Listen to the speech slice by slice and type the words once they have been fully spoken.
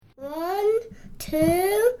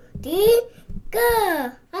2, 3,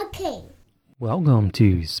 go. Okay. Welcome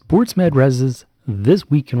to SportsMed Res's This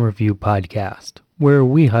Week in Review podcast, where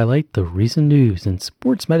we highlight the recent news in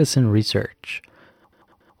sports medicine research.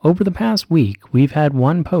 Over the past week, we've had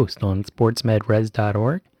one post on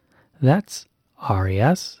sportsmedres.org. That's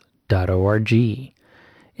res.org.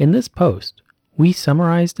 In this post, we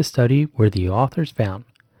summarized a study where the authors found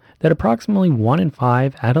that approximately 1 in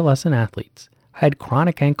 5 adolescent athletes had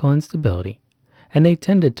chronic ankle instability, and they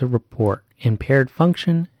tended to report impaired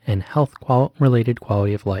function and health-related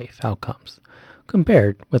quality of life outcomes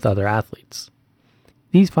compared with other athletes.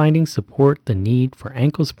 These findings support the need for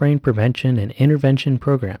ankle sprain prevention and intervention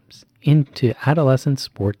programs into adolescent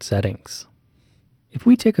sports settings. If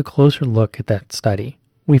we take a closer look at that study,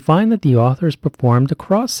 we find that the authors performed a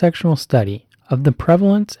cross-sectional study of the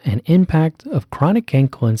prevalence and impact of chronic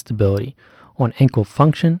ankle instability on ankle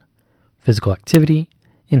function, physical activity,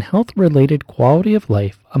 and health-related quality of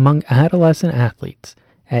life among adolescent athletes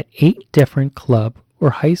at 8 different club or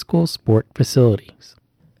high school sport facilities.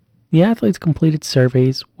 The athletes completed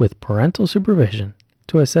surveys with parental supervision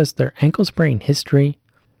to assess their ankle sprain history,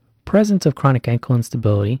 presence of chronic ankle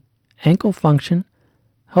instability, ankle function,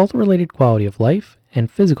 health-related quality of life, and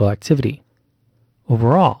physical activity.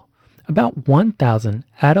 Overall, about 1,000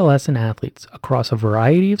 adolescent athletes across a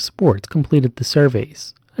variety of sports completed the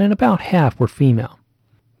surveys, and about half were female.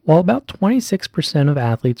 While about 26% of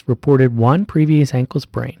athletes reported one previous ankle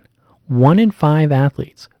sprain, 1 in 5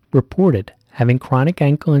 athletes reported having chronic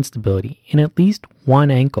ankle instability in at least one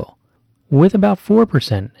ankle, with about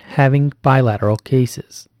 4% having bilateral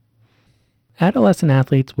cases. Adolescent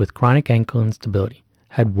athletes with chronic ankle instability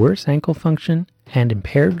had worse ankle function and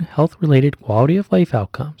impaired health-related quality of life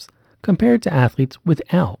outcomes compared to athletes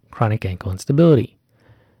without chronic ankle instability.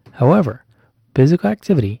 However, physical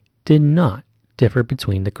activity did not differ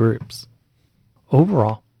between the groups.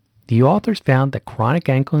 Overall, the authors found that chronic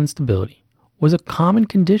ankle instability was a common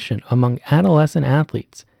condition among adolescent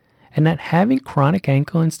athletes, and that having chronic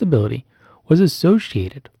ankle instability was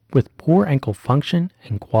associated with poor ankle function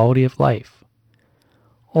and quality of life.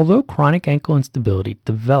 Although chronic ankle instability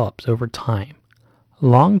develops over time,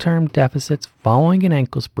 long-term deficits following an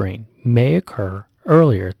ankle sprain may occur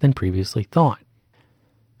earlier than previously thought.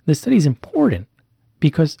 This study is important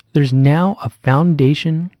because there's now a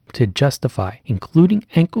foundation to justify including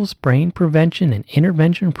ankle sprain prevention and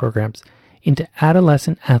intervention programs into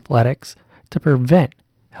adolescent athletics to prevent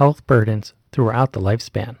health burdens throughout the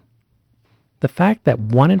lifespan. The fact that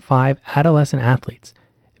 1 in 5 adolescent athletes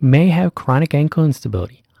may have chronic ankle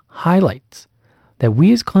instability highlights that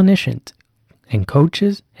we as clinicians and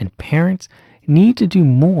coaches and parents need to do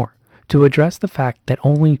more to address the fact that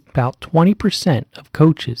only about 20% of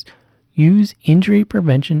coaches use injury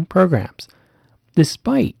prevention programs,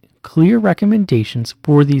 despite clear recommendations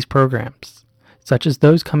for these programs, such as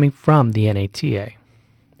those coming from the NATA.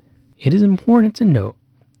 It is important to note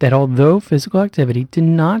that although physical activity did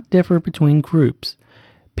not differ between groups,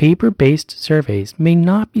 paper-based surveys may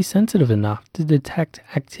not be sensitive enough to detect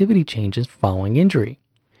activity changes following injury.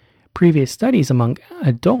 Previous studies among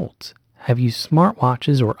adults have used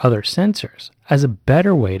smartwatches or other sensors as a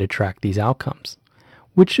better way to track these outcomes,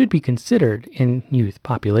 which should be considered in youth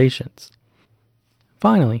populations.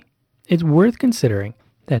 Finally, it's worth considering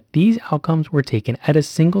that these outcomes were taken at a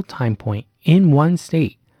single time point in one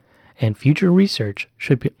state, and future research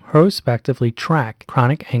should prospectively track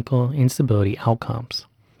chronic ankle instability outcomes.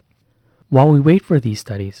 While we wait for these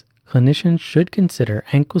studies, clinicians should consider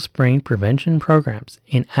ankle sprain prevention programs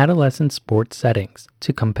in adolescent sports settings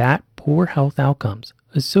to combat poor health outcomes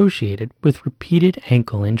associated with repeated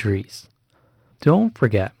ankle injuries. Don't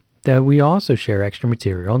forget that we also share extra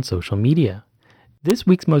material on social media. This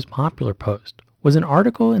week's most popular post was an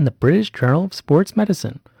article in the British Journal of Sports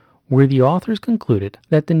Medicine where the authors concluded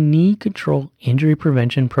that the knee control injury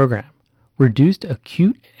prevention program reduced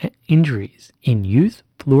acute injuries in youth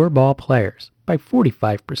floorball players by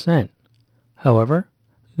 45%. However,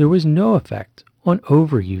 there was no effect on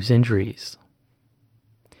overuse injuries.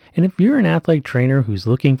 And if you're an athletic trainer who's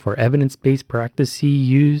looking for evidence-based practice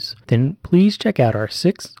CEUs, then please check out our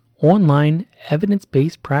 6 online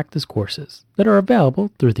evidence-based practice courses that are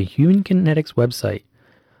available through the Human Kinetics website.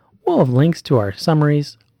 We'll have links to our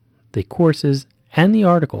summaries, the courses, and the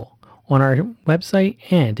article on our website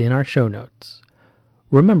and in our show notes.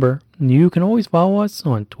 Remember, you can always follow us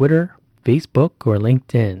on Twitter, Facebook, or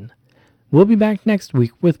LinkedIn. We'll be back next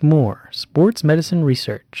week with more sports medicine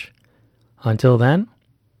research. Until then,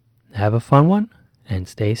 have a fun one and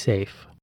stay safe.